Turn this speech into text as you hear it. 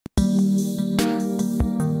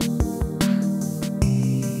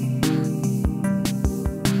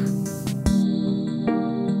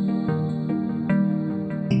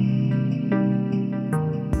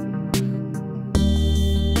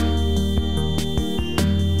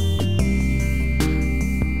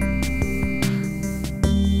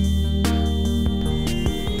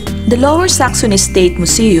The Lower Saxony State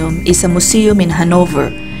Museum is a museum in Hannover.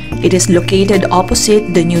 It is located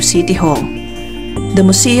opposite the new City Hall. The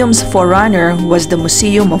museum's forerunner was the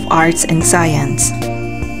Museum of Arts and Science.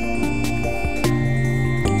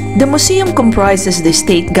 The museum comprises the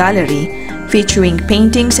State Gallery, featuring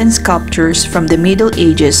paintings and sculptures from the Middle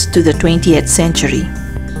Ages to the 20th century.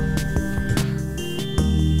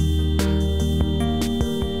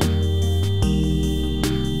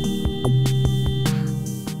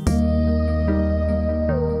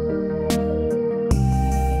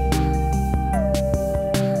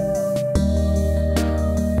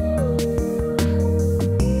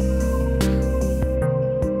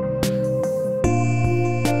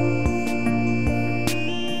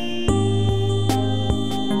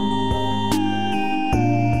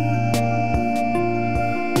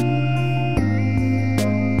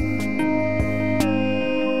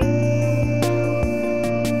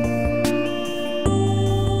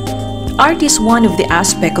 Art is one of the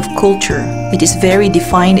aspects of culture. It is very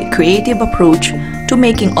defined creative approach to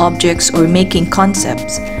making objects or making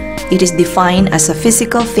concepts. It is defined as a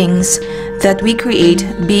physical things that we create,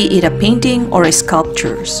 be it a painting or a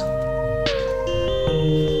sculptures.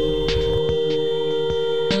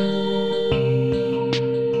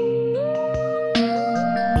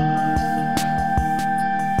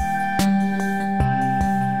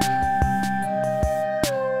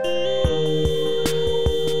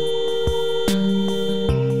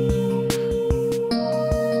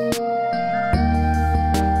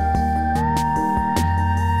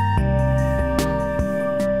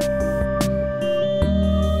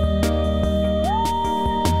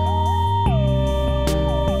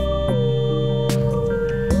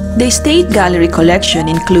 The State Gallery collection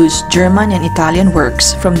includes German and Italian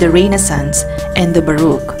works from the Renaissance and the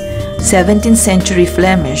Baroque, 17th century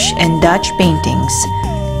Flemish and Dutch paintings,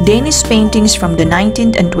 Danish paintings from the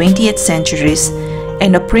 19th and 20th centuries,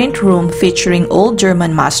 and a print room featuring old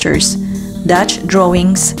German masters, Dutch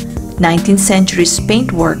drawings, 19th century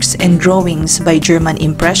paintworks and drawings by German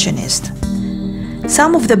Impressionists.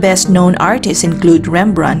 Some of the best-known artists include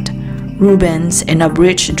Rembrandt, Rubens and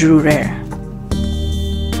Albreacht Durer.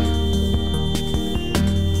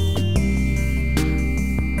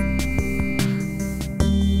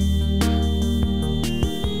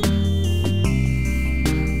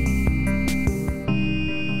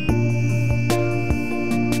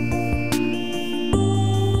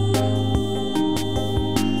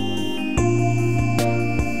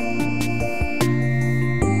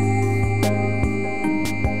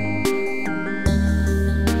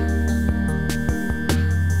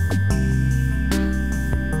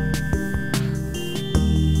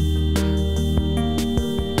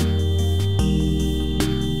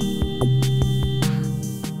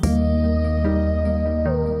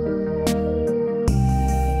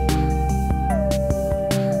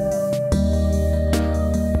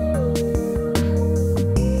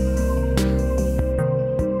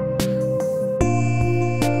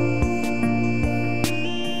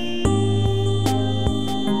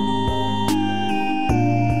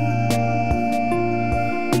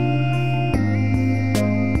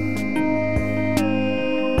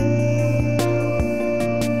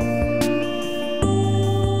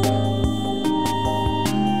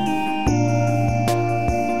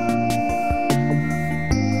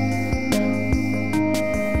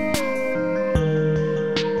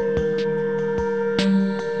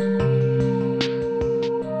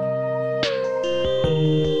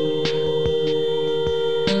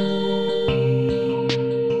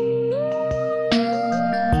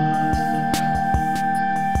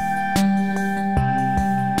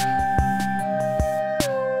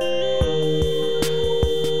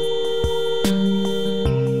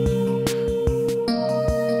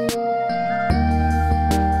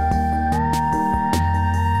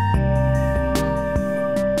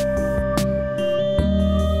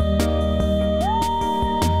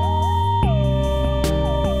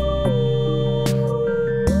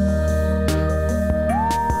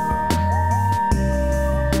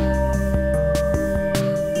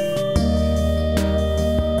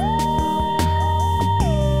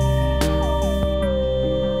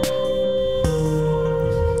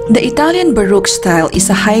 The Italian Baroque style is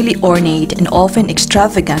a highly ornate and often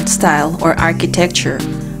extravagant style or architecture,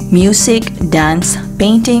 music, dance,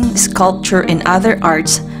 painting, sculpture, and other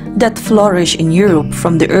arts that flourished in Europe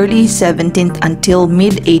from the early 17th until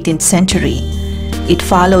mid-18th century. It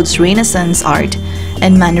followed Renaissance art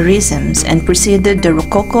and mannerisms and preceded the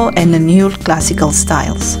Rococo and the Neo-Classical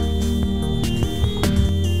styles.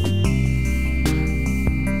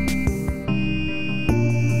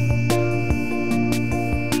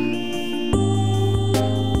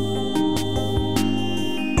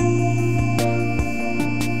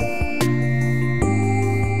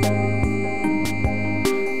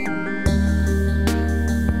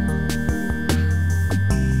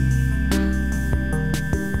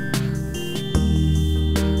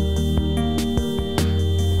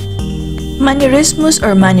 Manierismus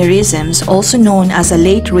or Manierisms, also known as a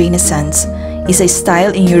late Renaissance, is a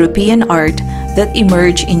style in European art that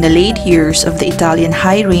emerged in the late years of the Italian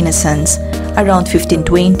High Renaissance around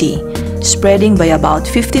 1520, spreading by about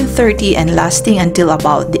 1530 and lasting until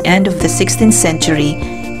about the end of the 16th century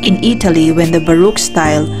in Italy, when the Baroque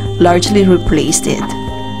style largely replaced it.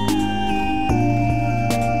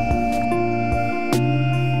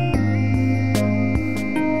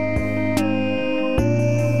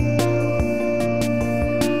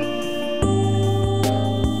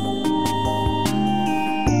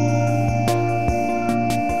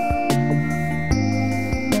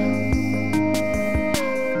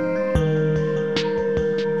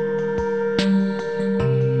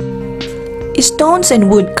 Stones and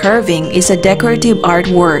wood carving is a decorative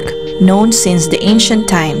artwork known since the ancient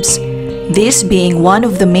times, this being one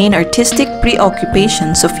of the main artistic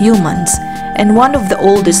preoccupations of humans and one of the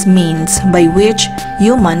oldest means by which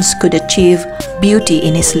humans could achieve beauty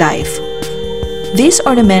in his life. These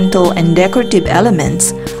ornamental and decorative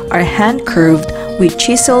elements are hand-curved with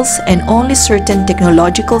chisels, and only certain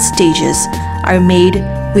technological stages are made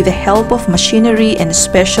with the help of machinery and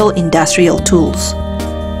special industrial tools.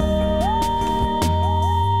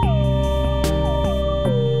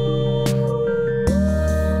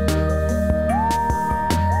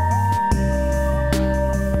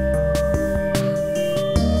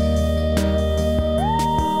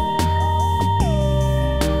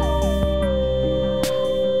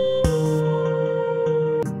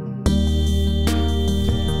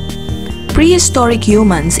 Prehistoric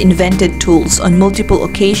humans invented tools on multiple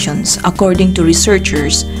occasions, according to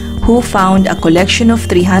researchers who found a collection of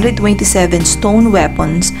 327 stone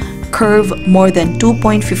weapons curved more than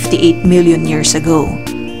 2.58 million years ago.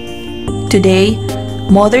 Today,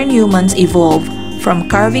 modern humans evolve from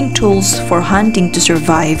carving tools for hunting to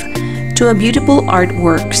survive to a beautiful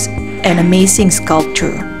artworks and amazing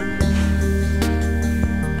sculpture.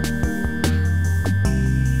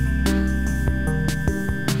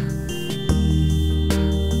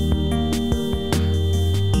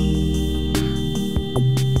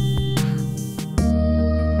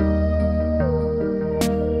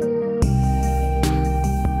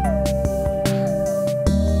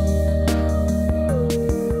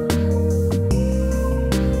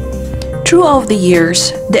 Throughout the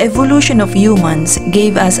years, the evolution of humans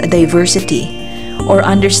gave us a diversity, or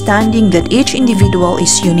understanding that each individual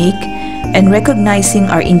is unique and recognizing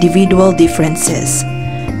our individual differences.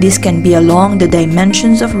 This can be along the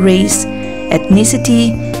dimensions of race,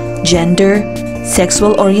 ethnicity, gender,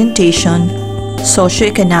 sexual orientation,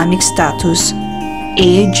 socioeconomic status,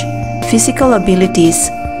 age, physical abilities,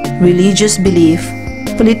 religious belief,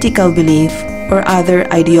 political belief, or other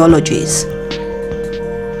ideologies.